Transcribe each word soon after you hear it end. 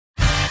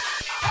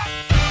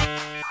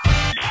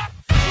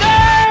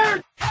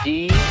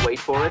D, wait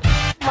for it,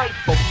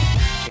 delightful.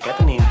 I got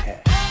the name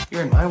tag.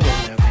 You're in my world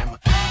now, Grandma.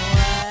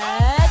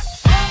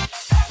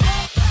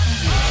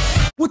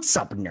 What's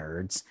up,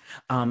 nerds?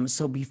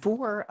 So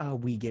before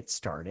we get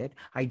started,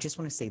 I just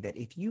want to say that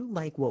if you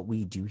like what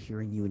we do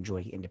here and you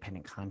enjoy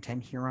independent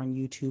content here on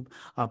YouTube,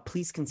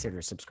 please consider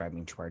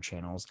subscribing to our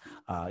channels.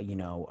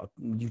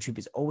 YouTube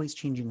is always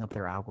changing up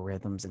their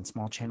algorithms, and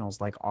small channels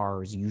like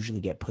ours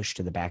usually get pushed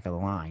to the back of the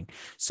line.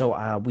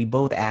 So we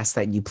both ask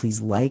that you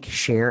please like,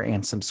 share,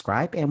 and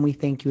subscribe, and we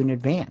thank you in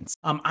advance.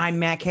 I'm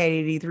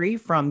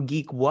MattCat83 from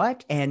Geek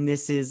What, and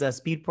this is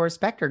Speed Force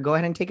Spector. Go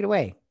ahead and take it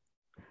away.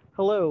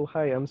 Hello,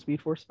 hi, I'm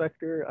Speed Force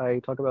Spector. I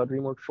talk about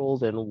DreamWorks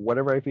trolls and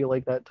whatever I feel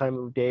like that time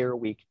of day or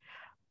week.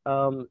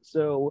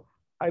 So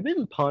I've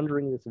been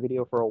pondering this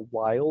video for a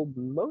while,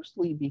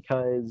 mostly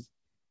because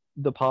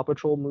the Paw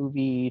Patrol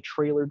movie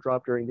trailer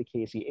dropped during the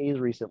KCAs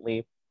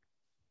recently,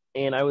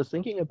 and I was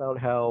thinking about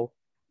how,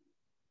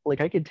 like,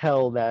 I could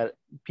tell that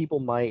people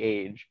my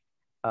age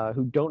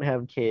who don't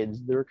have kids,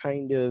 they're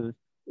kind of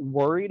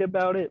worried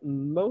about it,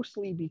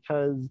 mostly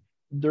because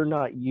they're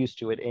not used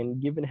to it. And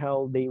given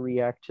how they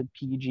react to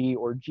PG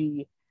or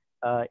G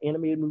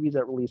animated movies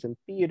that release in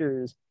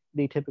theaters,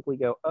 they typically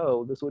go,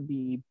 oh, this would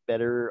be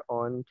better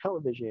on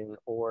television,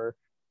 or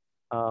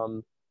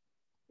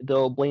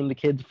they'll blame the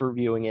kids for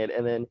viewing it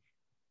and then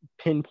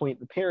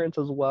pinpoint the parents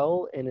as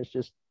well. And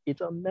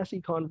it's a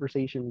messy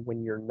conversation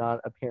when you're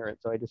not a parent.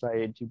 So I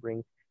decided to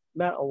bring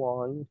Matt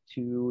along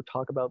to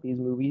talk about these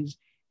movies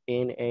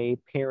in a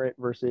parent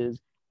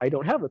versus I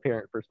don't have a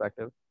parent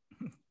perspective.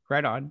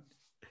 Right on.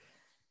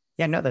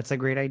 Yeah, no, that's a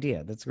great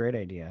idea. That's a great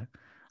idea.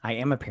 I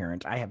am a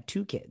parent. I have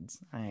two kids.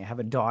 I have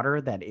a daughter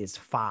that is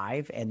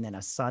 5 and then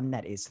a son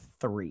that is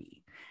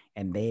 3.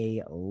 And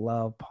they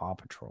love Paw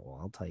Patrol.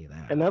 I'll tell you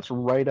that. And that's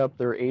right up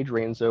their age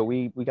range. So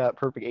we got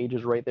perfect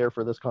ages right there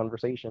for this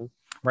conversation.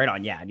 Right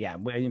on. Yeah. Yeah.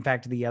 In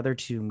fact, the other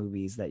two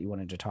movies that you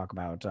wanted to talk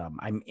about,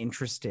 I'm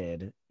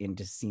interested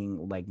into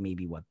seeing like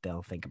maybe what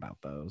they'll think about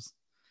those.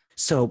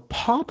 So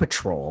Paw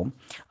Patrol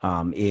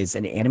is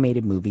an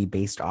animated movie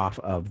based off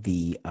of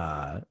the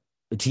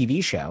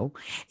TV show,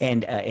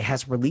 and it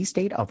has a release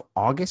date of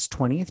August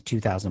 20th,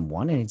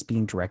 2001, and it's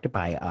being directed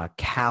by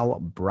Cal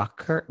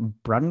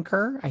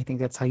Brunker. I think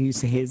that's how you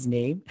say his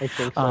name. I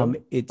think so.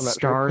 It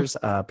stars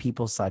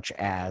people such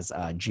as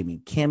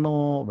Jimmy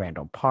Kimmel,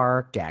 Randall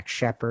Park, Dax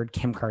Shepard,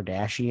 Kim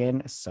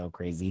Kardashian, so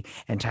crazy,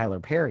 and Tyler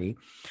Perry.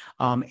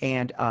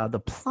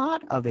 The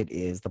plot of it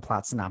is, the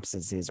plot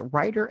synopsis is,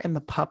 Ryder and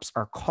the pups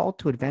are called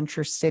to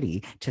Adventure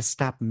City to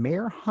stop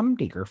Mayor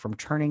Humdinger from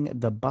turning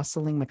the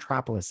bustling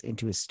metropolis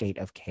into a state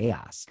of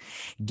chaos.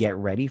 Get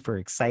ready for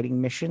exciting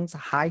missions,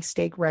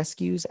 high-stake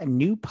rescues,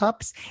 new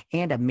pups,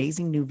 and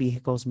amazing new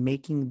vehicles,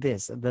 making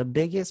this the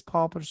biggest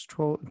Paw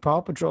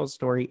Patrol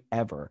story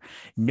ever.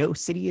 No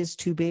city is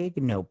too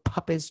big, no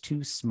pup is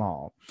too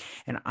small.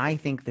 And I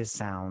think this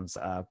sounds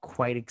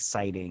quite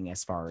exciting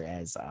as far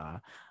as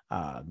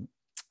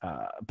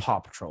Paw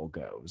Patrol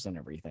goes and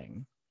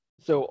everything.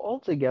 So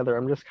altogether,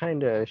 I'm just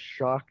kind of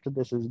shocked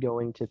this is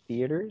going to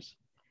theaters.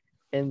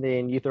 And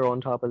then you throw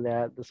on top of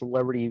that the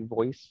celebrity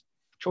voice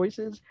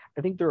choices.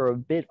 I think they're a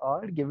bit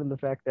odd given the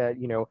fact that,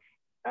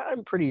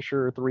 I'm pretty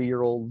sure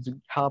 3-year-olds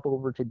hop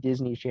over to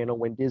Disney Channel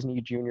when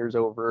Disney Junior's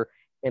over,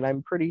 and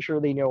I'm pretty sure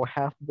they know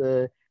half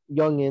the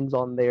youngins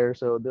on there.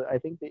 So I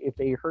think that if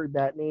they heard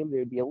that name, they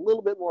would be a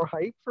little bit more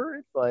hyped for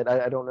it. But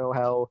I don't know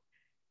how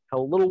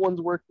little ones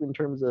work in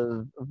terms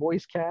of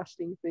voice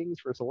casting things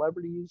for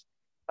celebrities.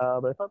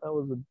 But I thought that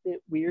was a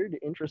bit weird,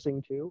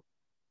 interesting too.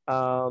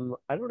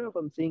 I don't know if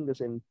I'm seeing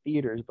this in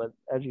theaters, but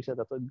as you said,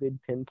 that's a good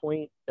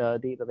pinpoint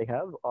date that they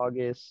have.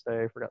 August,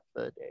 I forgot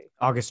the day.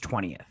 August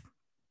 20th.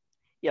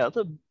 Yeah, it's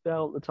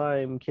about the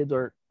time kids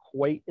aren't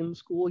quite in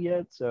school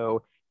yet,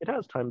 so it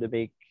has time to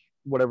make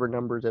whatever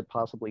numbers it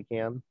possibly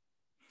can.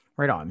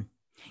 Right on.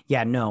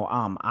 Yeah, no,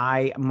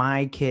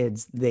 my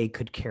kids, they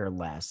could care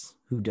less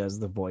who does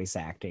the voice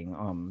acting.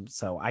 And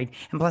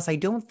plus I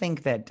don't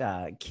think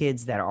that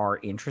kids that are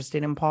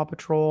interested in Paw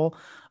Patrol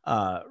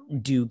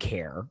do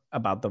care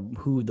about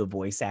who the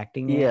voice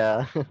acting is.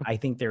 Yeah. I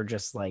think they're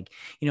just like,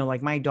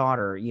 like my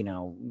daughter,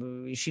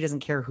 she doesn't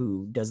care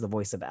who does the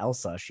voice of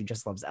Elsa. She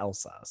just loves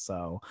Elsa.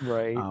 So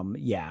right.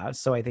 Yeah,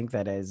 so I think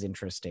that is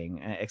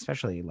interesting,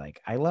 especially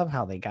like I love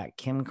how they got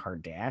Kim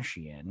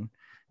Kardashian.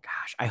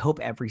 Gosh, I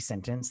hope every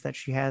sentence that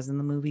she has in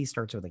the movie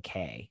starts with a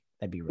K.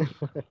 That'd be really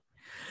funny.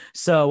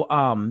 So,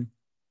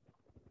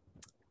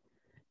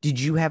 did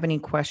you have any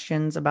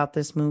questions about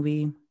this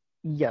movie?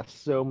 Yes.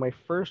 So my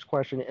first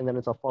question, and then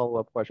it's a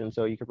follow-up question,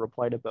 so you could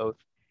reply to both.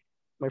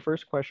 My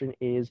first question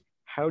is,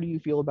 how do you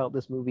feel about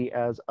this movie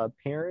as a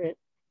parent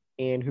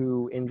and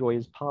who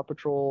enjoys Paw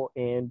Patrol?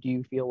 And do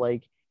you feel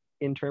like,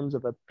 in terms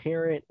of a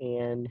parent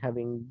and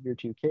having your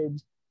 2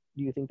 kids,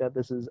 do you think that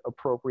this is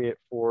appropriate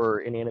for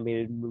an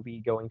animated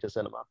movie going to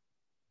cinema?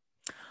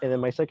 And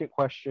then my second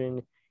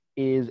question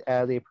is,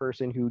 as a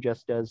person who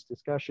just does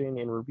discussion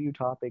and review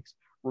topics,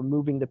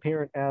 removing the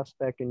parent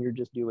aspect and you're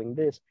just doing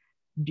this,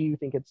 do you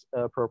think it's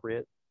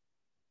appropriate?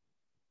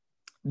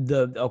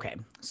 Okay,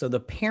 so the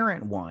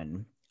parent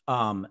one,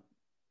 Um,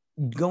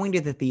 going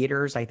to the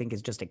theaters, I think,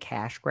 is just a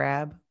cash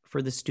grab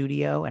for the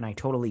studio, and I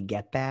totally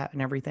get that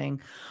and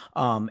everything.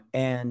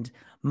 And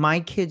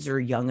my kids are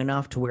young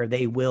enough to where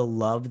they will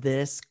love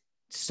this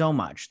so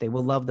much. They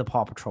will love the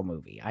Paw Patrol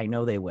movie. I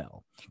know they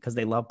will because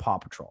they love Paw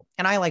Patrol,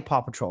 and I like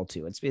Paw Patrol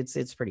too.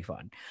 It's pretty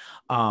fun.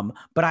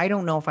 But I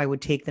don't know if I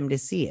would take them to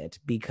see it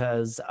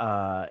because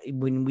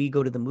when we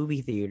go to the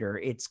movie theater,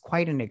 it's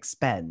quite an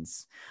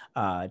expense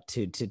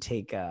to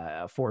take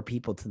 4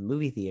 people to the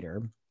movie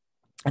theater.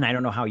 And I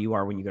don't know how you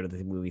are when you go to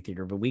the movie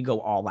theater, but we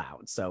go all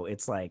out. So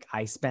it's like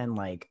I spend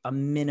like a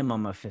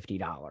minimum of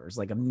 $50,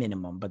 like a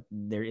minimum, but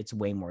there it's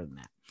way more than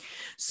that.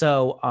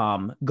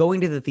 So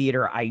going to the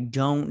theater, I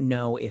don't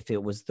know if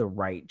it was the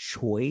right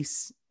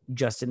choice,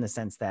 just in the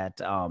sense that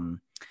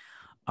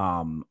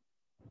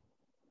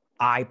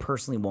I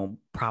personally won't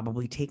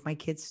probably take my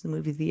kids to the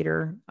movie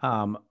theater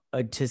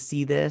to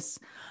see this,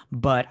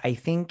 but I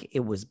think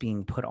it was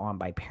being put on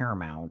by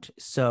Paramount.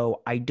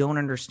 So I don't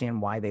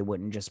understand why they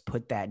wouldn't just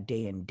put that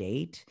day and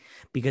date,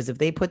 because if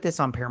they put this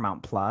on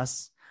Paramount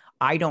Plus,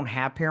 I don't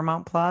have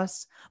Paramount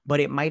Plus,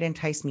 but it might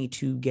entice me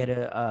to get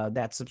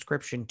that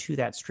subscription to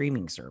that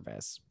streaming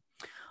service.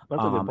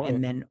 That's a good point.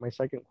 And then My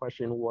second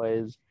question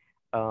was,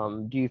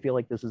 do you feel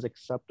like this is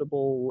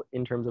acceptable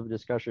in terms of a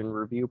discussion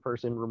review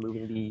person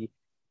removing the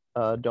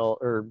adult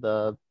or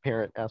the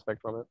parent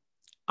aspect from it?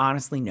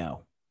 honestly,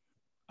 no.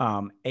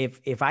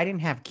 If I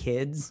didn't have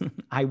kids,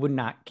 I would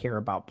not care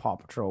about Paw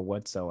Patrol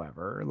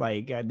whatsoever.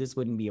 Like this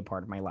wouldn't be a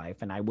part of my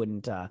life, and I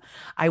wouldn't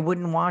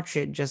watch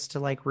it just to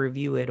like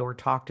review it or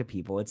talk to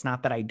people. It's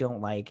not that I don't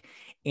like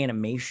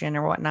animation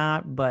or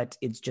whatnot, but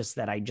it's just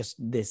that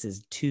this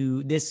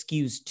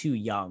skews too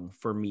young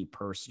for me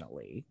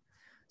personally.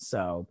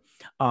 So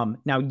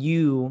now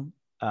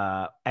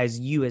as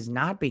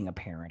not being a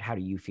parent, how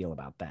do you feel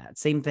about that?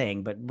 Same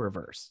thing, but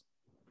reverse.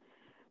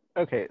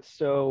 Okay,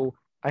 so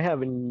I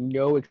have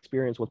no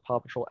experience with Paw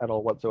Patrol at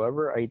all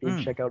whatsoever. I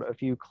did check out a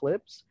few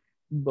clips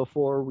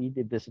before we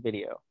did this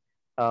video.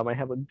 I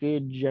have a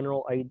good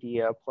general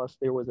idea, plus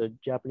there was a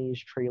Japanese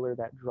trailer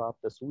that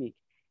dropped this week.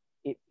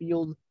 It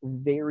feels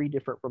very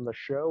different from the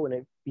show,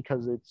 and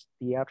because it's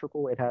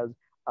theatrical, it has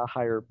a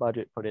higher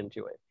budget put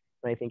into it.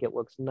 And I think it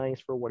looks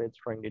nice for what it's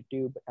trying to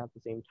do, but at the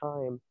same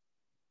time,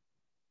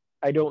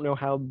 I don't know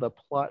how the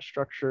plot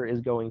structure is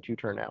going to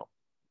turn out.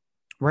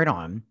 Right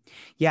on.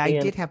 Yeah, I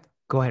did have.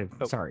 Go ahead.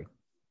 Sorry.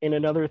 And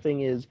another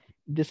thing is,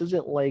 this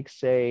isn't like,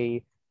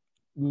 say,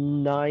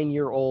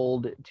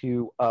 9-year-old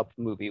to up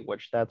movie,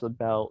 which that's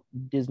about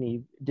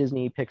Disney,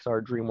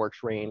 Pixar,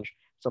 DreamWorks range,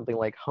 something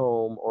like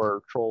Home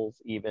or Trolls,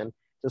 even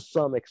to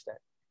some extent.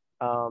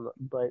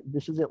 But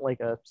this isn't like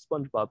a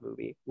SpongeBob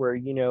movie where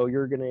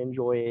you're gonna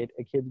enjoy it,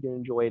 a kid's gonna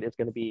enjoy it, it's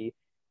gonna be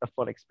a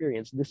fun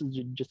experience. This is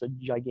just a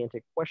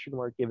gigantic question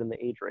mark given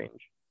the age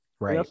range.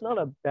 Right. And that's not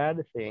a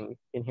bad thing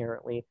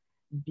inherently,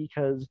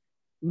 because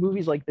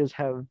movies like this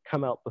have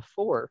come out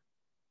before.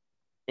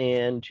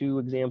 And 2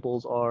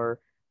 examples are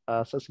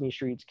Sesame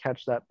Street's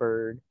Catch That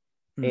Bird.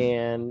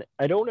 And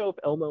I don't know if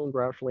Elmo and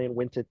Grouchland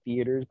went to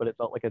theaters, but it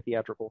felt like a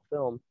theatrical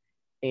film.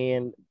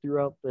 And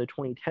throughout the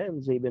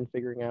 2010s, they've been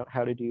figuring out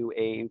how to do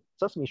a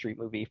Sesame Street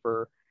movie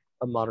for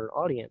a modern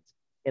audience.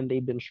 And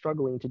they've been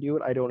struggling to do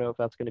it. I don't know if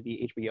that's going to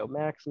be HBO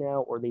Max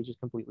now, or they just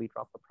completely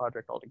dropped the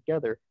project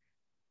altogether.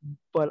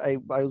 But I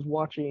was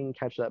watching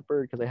Catch That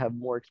Bird because I have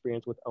more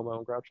experience with Elmo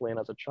and Grouchland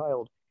as a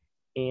child.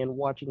 And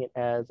watching it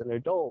as an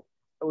adult,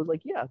 I was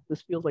like, yeah,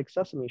 this feels like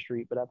Sesame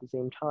Street, but at the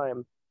same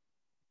time,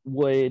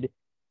 would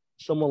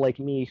someone like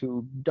me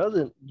who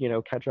doesn't,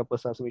 catch up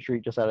with Sesame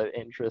Street just out of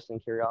interest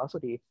and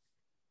curiosity,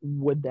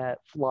 would that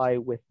fly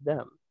with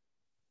them?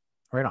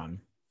 Right on.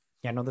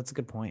 Yeah, no, that's a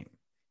good point.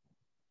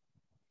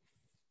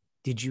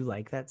 Did you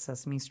like that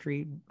Sesame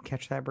Street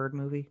Catch That Bird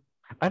movie?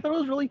 I thought it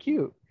was really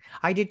cute.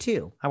 I did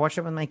too. I watched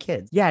it with my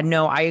kids. Yeah,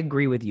 no, I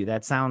agree with you.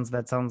 That sounds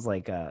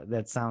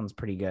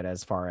pretty good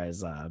as far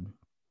as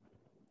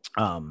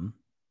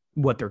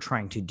what they're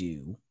trying to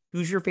do.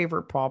 Who's your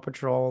favorite Paw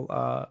Patrol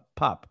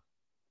pup?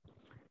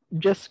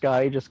 Just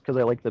Sky, just because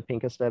I like the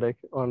pink aesthetic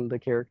on the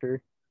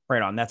character.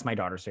 Right on. That's my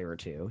daughter's favorite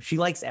too. She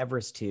likes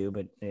Everest too,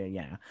 but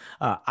yeah.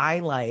 I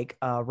like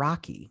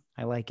Rocky.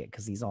 I like it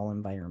because he's all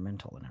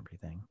environmental and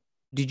everything.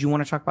 Did you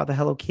want to talk about the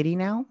Hello Kitty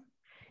now?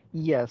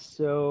 Yes.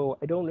 So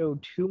I don't know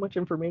too much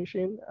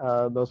information,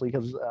 mostly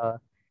because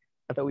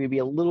I thought we'd be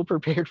a little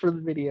prepared for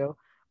the video.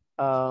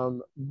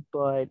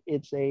 But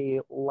it's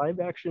a live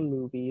action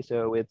movie,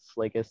 so it's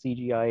like a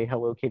CGI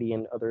Hello Kitty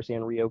and other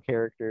Sanrio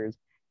characters,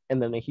 and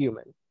then a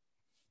human.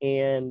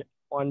 And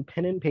on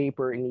pen and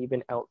paper, and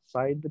even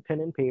outside the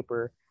pen and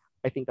paper,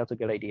 I think that's a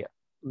good idea.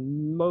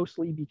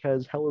 Mostly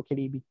because Hello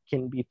Kitty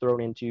can be thrown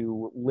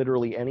into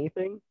literally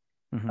anything.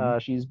 Mm-hmm.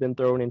 She's been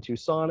thrown into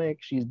Sonic.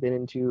 She's been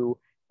into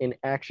an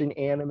action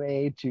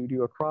anime to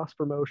do a cross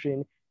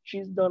promotion.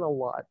 She's done a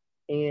lot.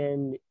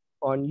 And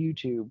on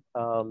YouTube,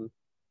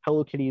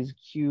 Hello Kitty's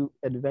Cute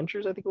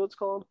Adventures, I think what it's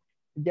called.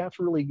 That's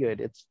really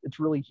good. It's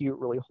really cute,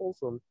 really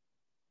wholesome.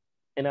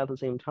 And at the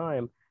same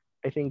time,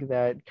 I think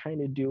that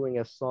kind of doing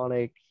a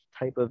Sonic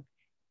type of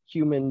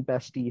human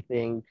bestie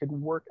thing could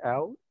work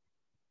out.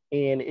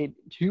 And it,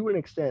 to an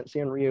extent,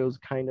 Sanrio's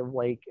kind of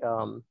like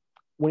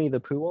Winnie the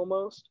Pooh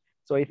almost.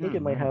 So I think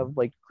it might Mm-hmm. have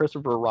like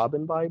Christopher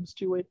Robin vibes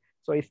to it.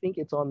 So I think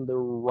it's on the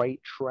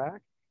right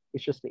track.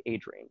 It's just the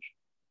age range.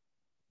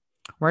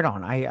 Right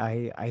on.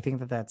 I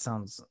think that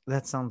sounds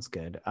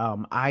good.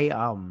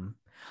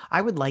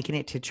 I would liken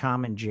it to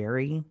Tom and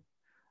Jerry.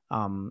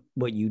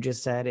 What you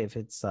just said, if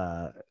it's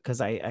because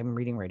I'm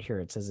reading right here,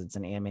 it says it's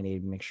an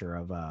animated mixture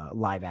of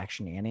live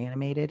action and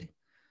animated.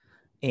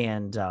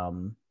 And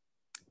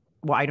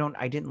well,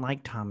 I didn't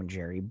like Tom and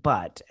Jerry,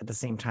 but at the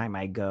same time,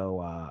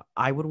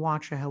 I would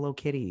watch a Hello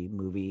Kitty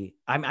movie.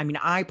 I mean,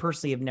 I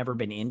personally have never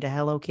been into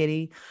Hello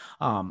Kitty.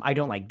 I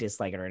don't like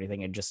dislike it or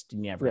anything. It just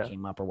never Yeah.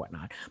 came up or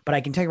whatnot. But I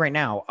can tell you right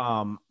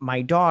now,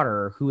 my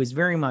daughter, who is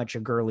very much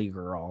a girly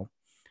girl,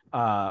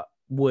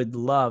 would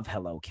love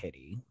Hello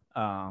Kitty.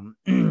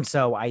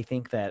 So I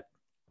think that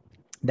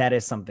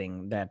is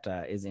something that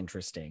is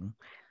interesting.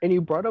 And you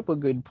brought up a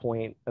good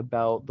point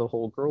about the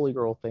whole girly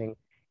girl thing.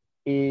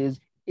 Is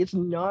it's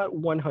not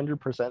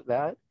 100%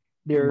 that. Right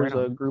There's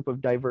a on. group of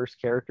diverse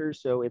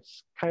characters, so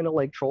it's kind of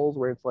like Trolls,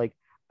 where it's like,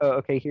 oh,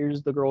 okay,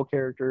 here's the girl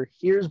character,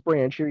 here's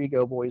Branch, here you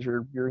go, boys,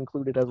 you're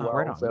included as Right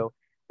well. on. So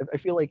I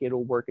feel like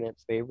it'll work in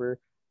its favor.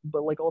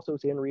 But like also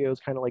Sanrio's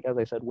kind of like, as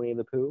I said, Winnie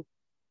the Pooh,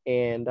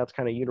 and that's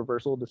kind of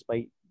universal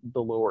despite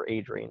the lower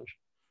age range.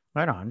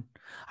 Right on.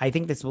 I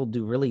think this will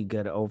do really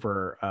good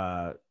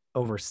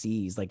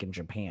overseas, like in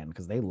Japan,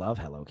 because they love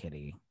Hello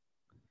Kitty.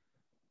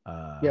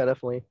 Uh Yeah,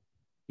 definitely.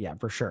 yeah,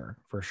 for sure.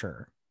 For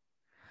sure.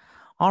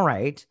 All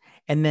right.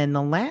 And then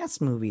the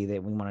last movie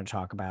that we want to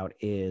talk about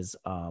is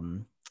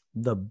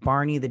the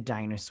Barney the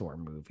Dinosaur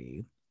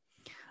movie.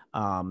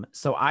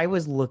 So I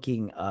was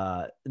looking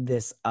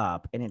this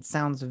up and it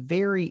sounds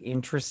very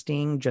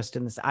interesting just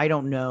in this. I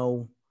don't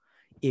know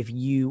if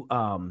you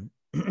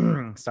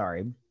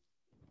sorry,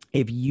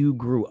 if you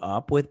grew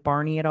up with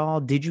Barney at all.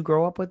 Did you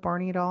grow up with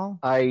Barney at all?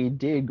 I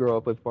did grow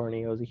up with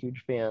Barney. I was a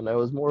huge fan. I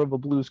was more of a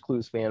Blue's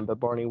Clues fan, but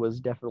Barney was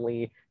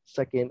definitely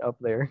second up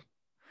there.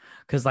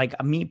 Because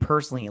like me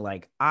personally,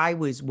 like I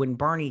was when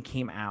Barney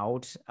came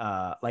out,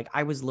 like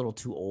I was a little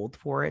too old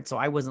for it, so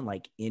I wasn't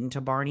like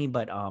into Barney,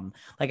 but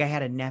like I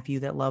had a nephew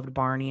that loved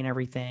Barney and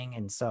everything,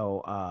 and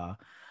so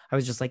I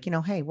was just like,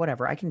 hey,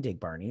 whatever, I can dig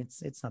Barney.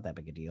 It's not that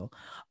big a deal.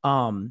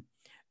 um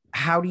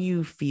how do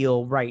you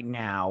feel right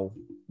now,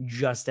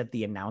 just at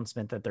the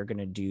announcement that they're going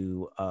to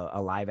do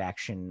a live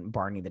action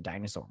Barney the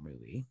Dinosaur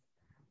movie?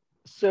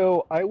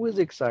 So I was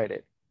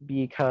excited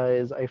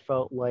because I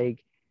felt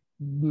like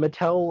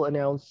Mattel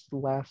announced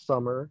last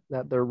summer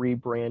that they're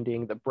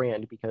rebranding the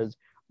brand because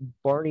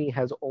Barney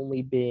has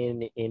only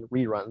been in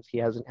reruns. He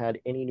hasn't had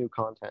any new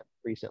content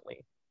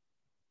recently.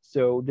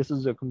 So this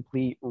is a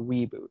complete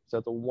reboot. So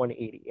it's a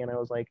 180. And I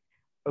was like,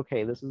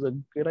 okay, this is a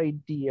good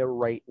idea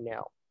right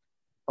now.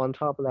 On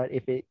top of that,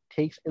 if it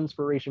takes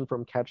inspiration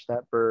from Catch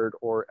That Bird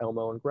or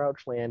Elmo and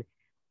Grouchland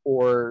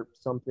or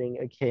something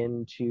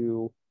akin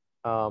to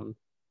um,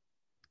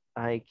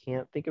 I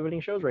can't think of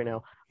any shows right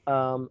now.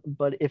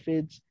 But if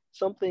it's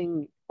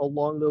something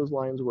along those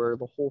lines where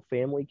the whole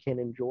family can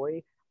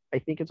enjoy, I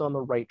think it's on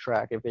the right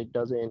track. If it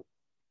doesn't,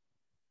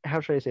 how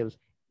should I say this?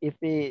 If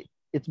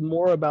it's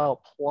more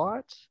about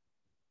plot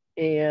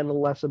and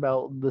less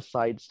about the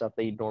side stuff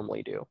they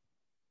normally do.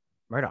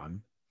 Right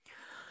on.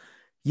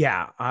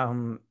 Yeah.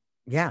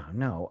 Yeah.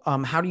 No.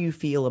 How do you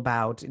feel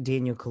about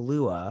Daniel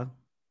Kaluuya?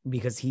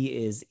 Because he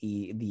is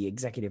the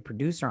executive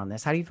producer on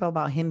this. How do you feel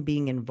about him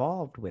being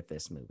involved with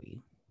this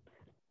movie?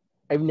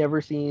 I've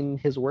never seen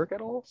his work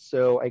at all,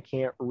 so I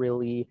can't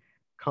really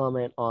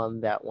comment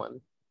on that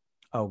one.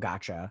 Oh,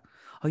 gotcha.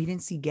 Oh, you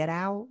didn't see Get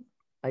Out?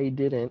 I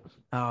didn't.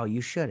 Oh, you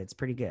should. It's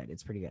pretty good.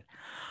 It's pretty good.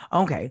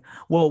 Okay.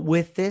 Well,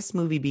 with this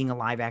movie being a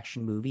live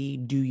action movie,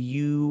 do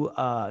you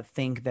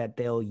think that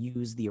they'll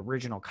use the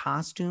original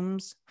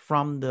costumes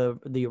from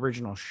the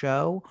original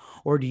show,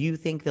 or do you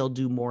think they'll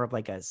do more of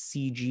like a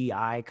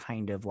CGI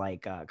kind of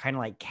like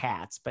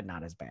Cats, but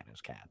not as bad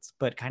as Cats,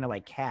 but kind of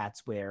like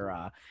Cats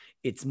where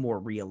it's more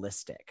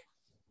realistic?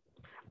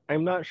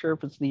 I'm not sure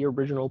if it's the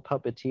original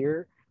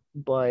puppeteer,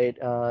 but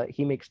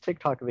he makes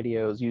TikTok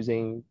videos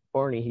using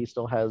Barney. He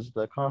still has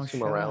the Oh, costume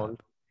shut around.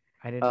 up.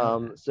 I didn't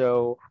know that.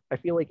 So I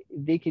feel like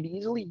they could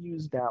easily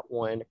use that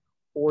one,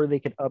 or they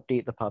could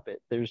update the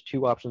puppet. There's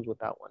two options with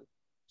that one.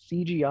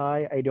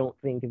 CGI, I don't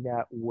think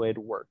that would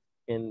work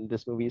in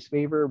this movie's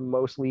favor,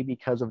 mostly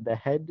because of the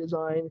head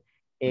design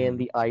and Mhm.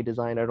 the eye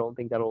design. I don't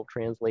think that'll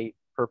translate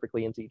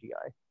perfectly in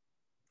CGI.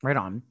 Right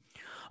on.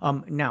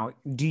 Now,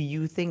 do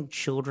you think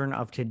children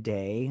of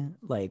today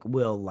like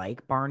will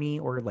like Barney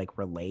or like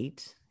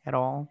relate at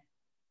all?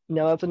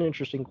 Now, that's an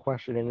interesting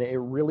question, and it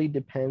really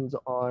depends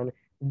on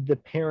the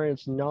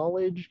parents'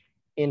 knowledge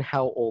and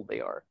how old they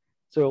are.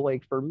 So,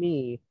 like for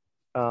me,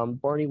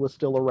 Barney was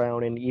still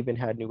around and even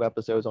had new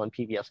episodes on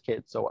PBS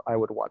Kids, so I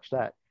would watch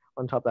that.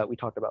 On top of that, we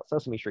talked about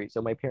Sesame Street,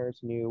 so my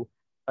parents knew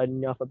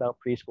enough about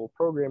preschool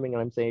programming,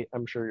 and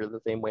I'm sure you're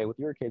the same way with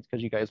your kids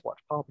because you guys watch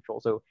Paw Patrol,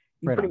 so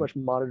you Right pretty on. much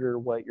monitor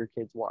what your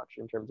kids watch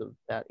in terms of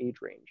that age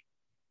range.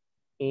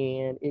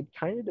 And it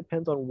kind of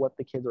depends on what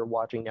the kids are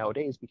watching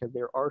nowadays, because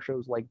there are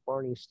shows like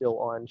Barney still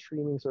on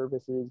streaming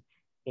services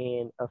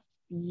and a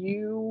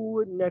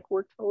few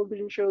network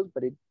television shows,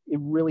 but it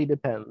really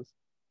depends.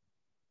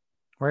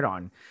 Right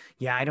on.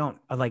 Yeah, I don't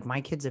like,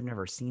 my kids have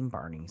never seen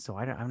Barney, so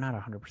I'm not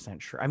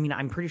 100% sure. I mean,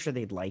 I'm pretty sure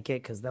they'd like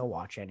it because they'll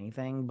watch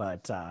anything,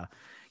 but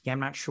yeah, I'm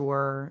not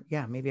sure.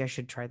 Yeah, maybe I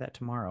should try that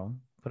tomorrow.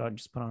 But I'll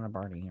just put on a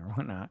Barney or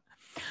whatnot.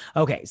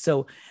 Okay,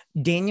 so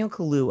Daniel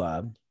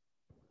Kaluuya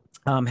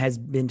has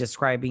been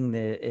describing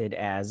it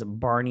as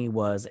Barney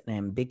was an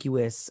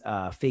ambiguous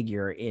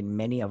figure in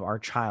many of our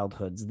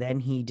childhoods. Then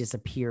he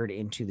disappeared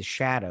into the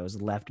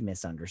shadows, left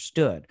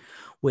misunderstood.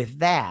 With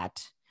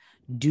that,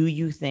 do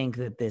you think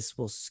that this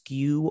will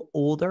skew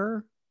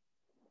older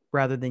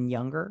rather than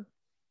younger?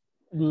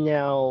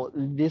 Now,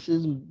 this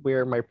is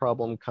where my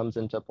problem comes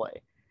into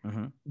play.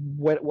 Mm-hmm.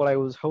 What I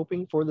was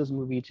hoping for this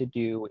movie to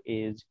do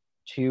is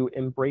to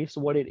embrace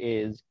what it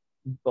is,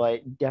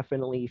 but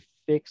definitely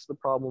fix the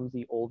problems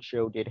the old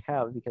show did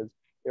have, because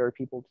there are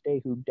people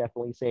today who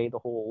definitely say the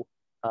whole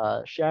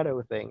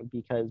shadow thing,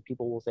 because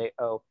people will say,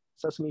 oh,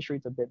 Sesame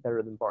Street's a bit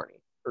better than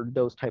Barney, or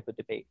those type of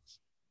debates.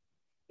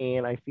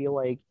 And I feel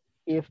like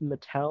if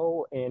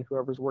Mattel and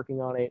whoever's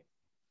working on it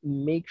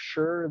make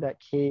sure that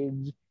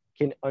kids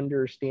can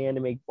understand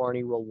and make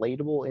Barney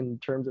relatable in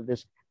terms of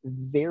this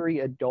very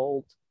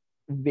adult,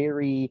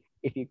 very,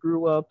 if you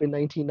grew up in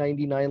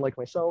 1999 like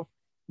myself,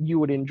 you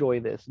would enjoy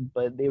this,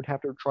 but they would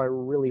have to try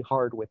really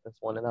hard with this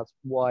one. And that's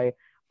why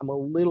I'm a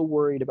little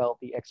worried about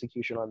the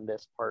execution on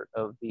this part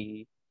of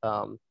the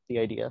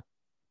idea.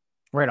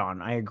 Right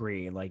on. I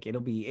agree. Like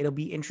it'll be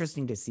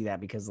interesting to see that,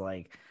 because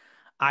like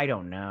I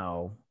don't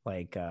know.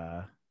 Like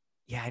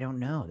yeah, I don't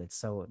know. That's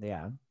so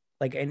yeah.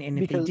 Like and if they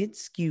Because did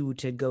skew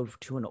to go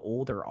to an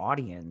older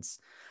audience,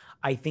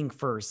 I think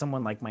for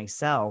someone like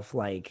myself,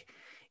 like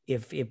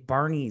if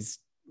Barney's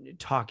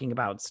talking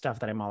about stuff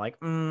that I'm all like,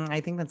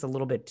 I think that's a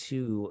little bit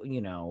too,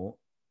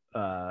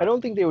 I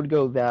don't think they would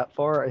go that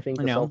far. I think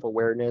the no.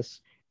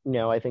 self-awareness,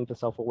 no, I think the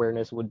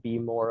self-awareness would be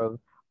more of,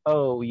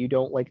 oh, you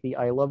don't like the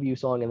I Love You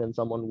song, and then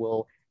someone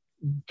will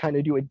kind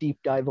of do a deep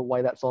dive of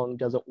why that song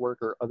doesn't work,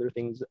 or other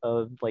things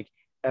of like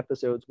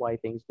episodes why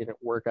things didn't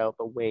work out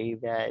the way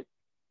that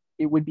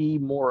it would be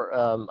more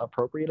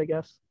appropriate, I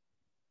guess.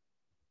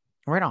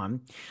 Right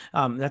on.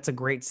 That's a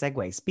great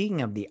segue.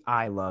 Speaking of the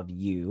I Love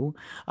You,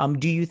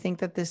 do you think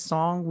that this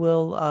song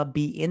will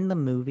be in the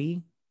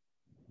movie?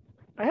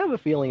 I have a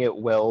feeling it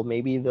will.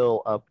 Maybe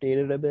they'll update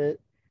it a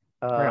bit,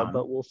 Right on.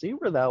 but we'll see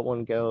where that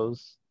one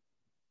goes.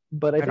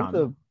 But I Right think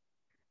on.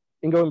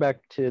 and going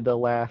back to the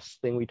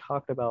last thing we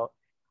talked about,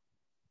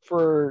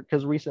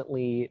 because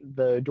recently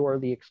the Dora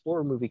the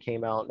Explorer movie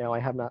came out. Now I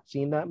have not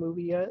seen that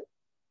movie yet,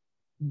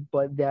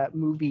 but that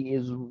movie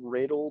is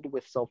riddled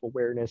with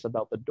self-awareness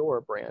about the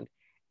Dora brand.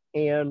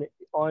 And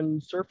on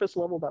surface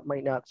level, that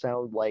might not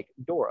sound like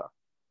Dora,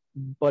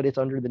 but it's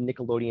under the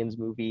Nickelodeon's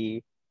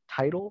movie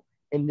title.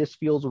 And this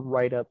feels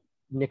right up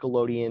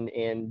Nickelodeon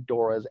and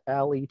Dora's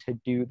alley to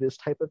do this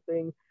type of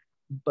thing.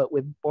 But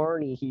with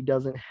Barney, he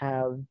doesn't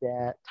have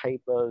that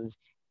type of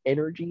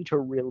energy to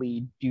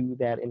really do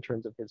that in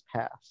terms of his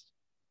past.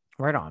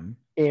 Right on.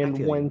 I And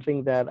feel one you.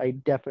 thing that I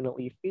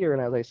definitely fear,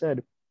 and as I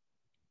said,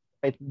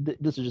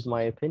 this is just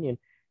my opinion,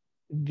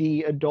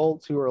 the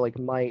adults who are like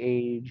my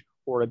age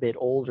or a bit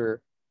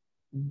older,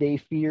 they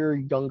fear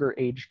younger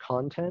age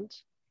content.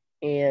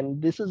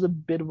 And this is a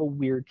bit of a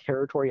weird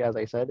territory, as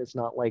I said. It's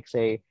not like,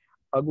 say,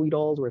 Ugly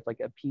Dolls, where it's like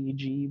a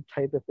PG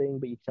type of thing,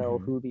 but you tell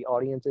Mhm. who the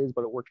audience is,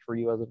 but it works for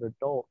you as an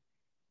adult.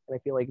 And I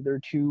feel like they're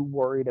too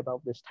worried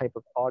about this type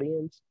of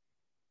audience.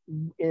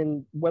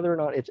 And whether or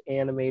not it's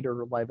animated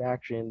or live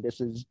action,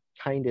 this is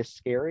kind of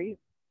scary,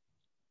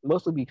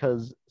 mostly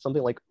because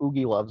something like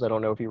Oogie Loves, I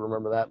don't know if you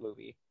remember that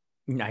movie.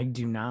 I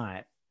do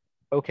not.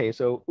 Okay,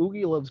 so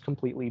Oogie Loves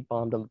completely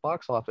bombed on the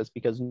box office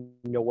because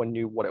no one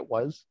knew what it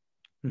was.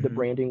 The Mhm.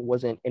 branding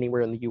wasn't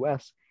anywhere in the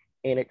US,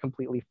 and it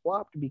completely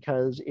flopped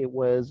because it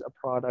was a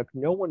product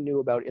no one knew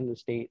about in the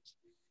States.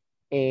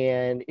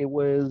 And it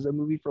was a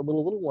movie for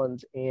little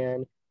ones,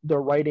 and the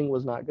writing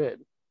was not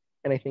good.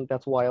 And I think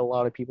that's why a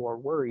lot of people are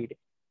worried,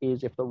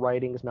 is if the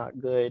writing is not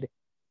good,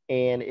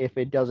 and if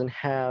it doesn't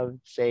have,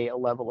 say, a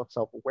level of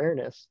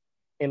self-awareness.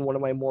 And one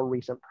of my more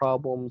recent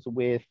problems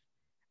with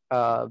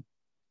uh,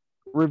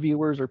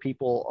 reviewers or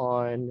people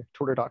on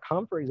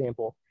twitter.com, for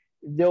example,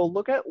 they'll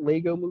look at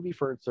Lego movie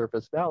for its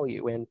surface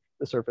value, and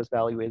the surface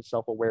value is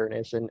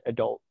self-awareness and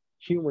adult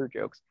humor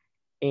jokes.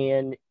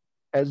 And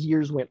as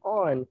years went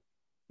on,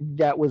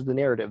 that was the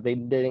narrative. They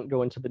didn't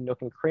go into the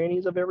nook and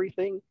crannies of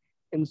everything.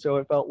 And so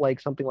it felt like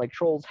something like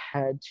Trolls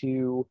had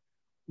to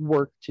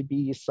work to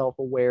be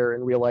self-aware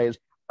and realize,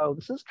 oh,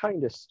 this is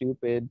kind of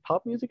stupid.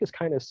 Pop music is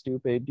kind of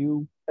stupid.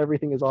 Do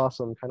everything is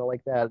awesome, kind of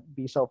like that.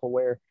 Be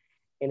self-aware.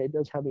 And it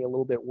does have me a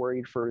little bit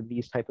worried for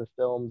these type of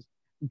films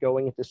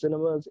going into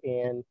cinemas,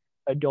 and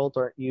adults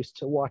aren't used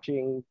to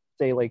watching,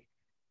 say, like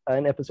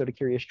an episode of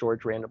Curious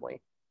George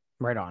randomly.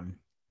 Right on.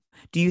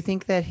 Do you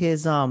think that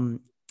his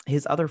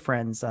other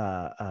friends,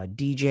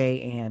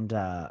 DJ and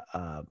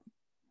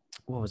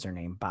what was her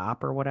name?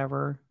 Bop or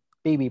whatever?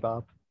 Baby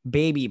Bop.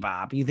 Baby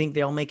Bop. You think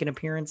they'll make an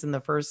appearance in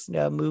the first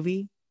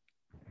movie?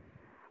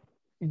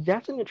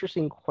 That's an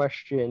interesting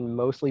question,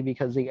 mostly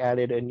because they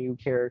added a new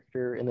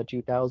character in the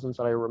 2000s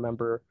that I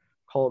remember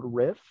called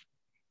Riff,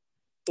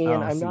 and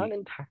Oh, I'm see, not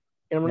entirely,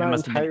 and I'm that not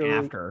must have been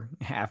entirely,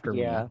 after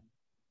yeah, me.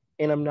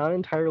 and I'm not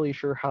entirely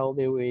sure how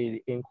they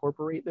would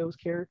incorporate those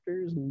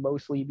characters,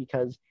 mostly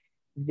because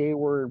they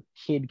were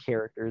kid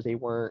characters. They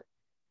weren't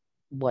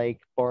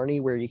like Barney,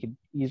 where you could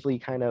easily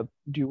kind of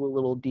do a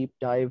little deep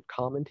dive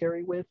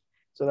commentary with.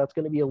 So that's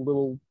going to be a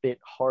little bit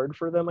hard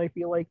for them, I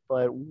feel like,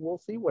 but we'll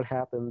see what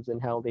happens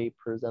and how they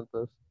present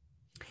this.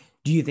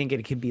 Do you think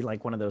it could be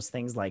like one of those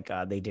things like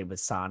they did with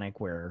Sonic,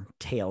 where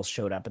Tails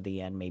showed up at the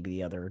end? Maybe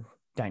the other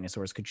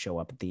dinosaurs could show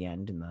up at the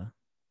end in the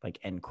like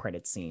end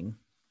credit scene.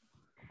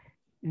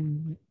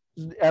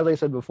 As I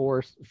said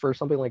before, for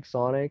something like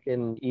Sonic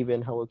and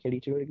even Hello Kitty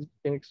to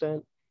an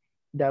extent,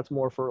 that's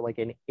more for like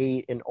an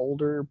 8 and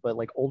older, but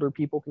like older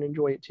people can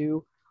enjoy it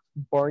too.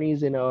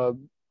 Barney's in a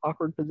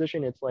awkward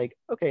position. It's like,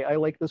 okay, I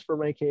like this for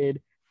my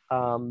kid.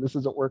 This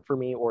doesn't work for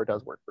me, or it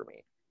does work for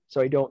me. So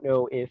I don't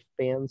know if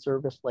fan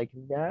service like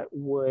that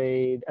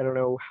would. I don't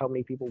know how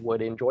many people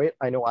would enjoy it.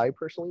 I know I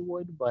personally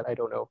would, but I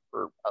don't know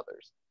for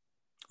others.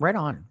 Right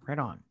on, right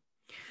on.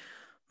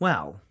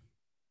 Well,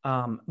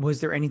 was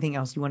there anything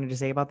else you wanted to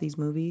say about these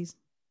movies?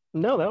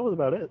 No, that was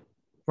about it.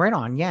 Right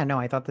on. Yeah, no,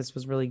 I thought this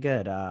was really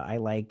good. I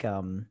like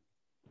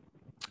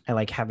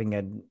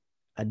having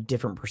a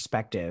different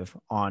perspective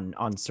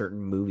on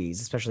certain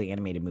movies, especially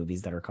animated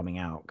movies that are coming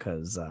out.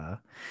 Because,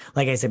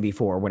 like I said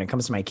before, when it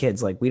comes to my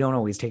kids, like we don't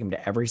always take them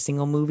to every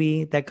single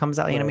movie that comes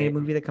out, animated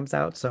Right. movie that comes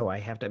out. So I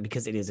have to,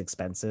 because it is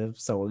expensive.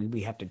 So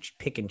we have to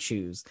pick and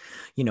choose,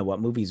 you know,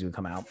 what movies would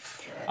come out.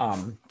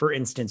 For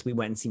instance, we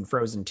went and seen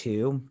Frozen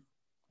 2.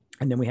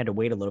 And then we had to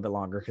wait a little bit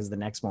longer because the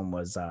next one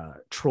was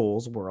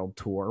Trolls World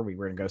Tour. We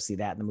were gonna go see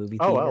that in the movie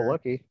Oh, wow, theater.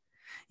 lucky.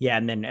 Yeah,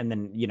 and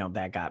then you know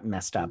that got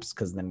messed up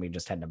because then we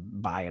just had to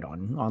buy it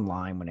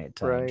online when it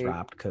Right.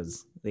 dropped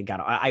because they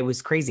got. I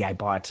was crazy. I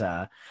bought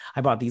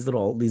these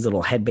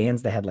little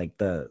headbands that had like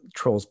the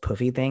Trolls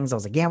puffy things. I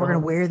was like, yeah, we're gonna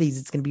Uh-huh. wear these.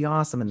 It's gonna be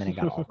awesome. And then it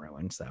got all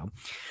ruined. So,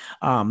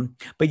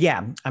 but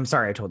yeah, I'm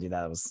sorry I told you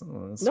that was No,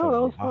 that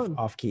totally was fun.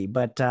 off key.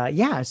 But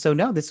yeah, so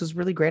no, this was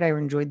really great. I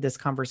enjoyed this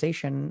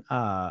conversation.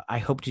 I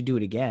hope to do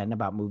it again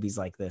about movies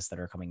like this that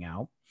are coming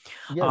out.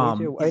 Yeah,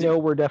 me too. I Is there know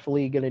we're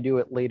definitely going to do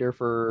it later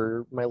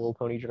for My Little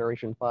Pony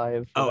Generation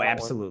 5 for Oh, that one.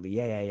 absolutely.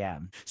 Yeah, yeah, yeah.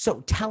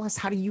 So tell us,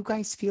 how do you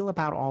guys feel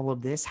about all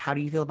of this? How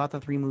do you feel about the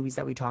three movies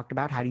that we talked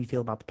about? How do you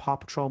feel about the Paw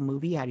Patrol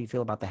movie? How do you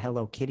feel about the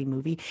Hello Kitty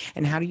movie?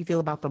 And how do you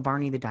feel about the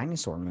Barney the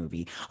Dinosaur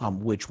movie?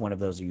 Which one of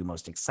those are you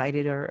most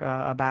excited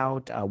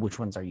about? Which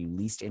ones are you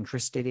least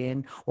interested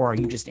in? Or are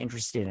you just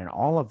interested in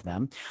all of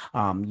them?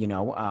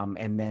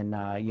 And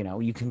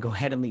then, you can go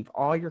ahead and leave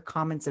all your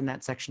comments in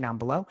that section down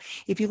below.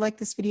 If you like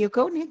this video,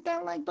 go and hit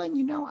that like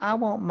button. I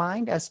won't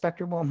mind.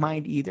 Spectre won't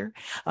mind either.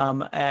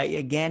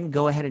 Again,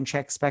 go ahead and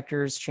check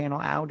Spectre's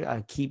channel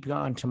out. Keep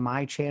going to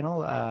my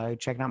channel,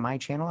 checking out my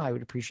channel. I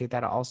would appreciate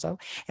that also.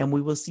 And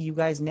we will see you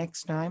guys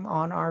next time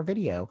on our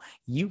video.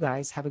 You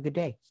guys have a good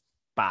day.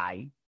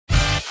 Bye.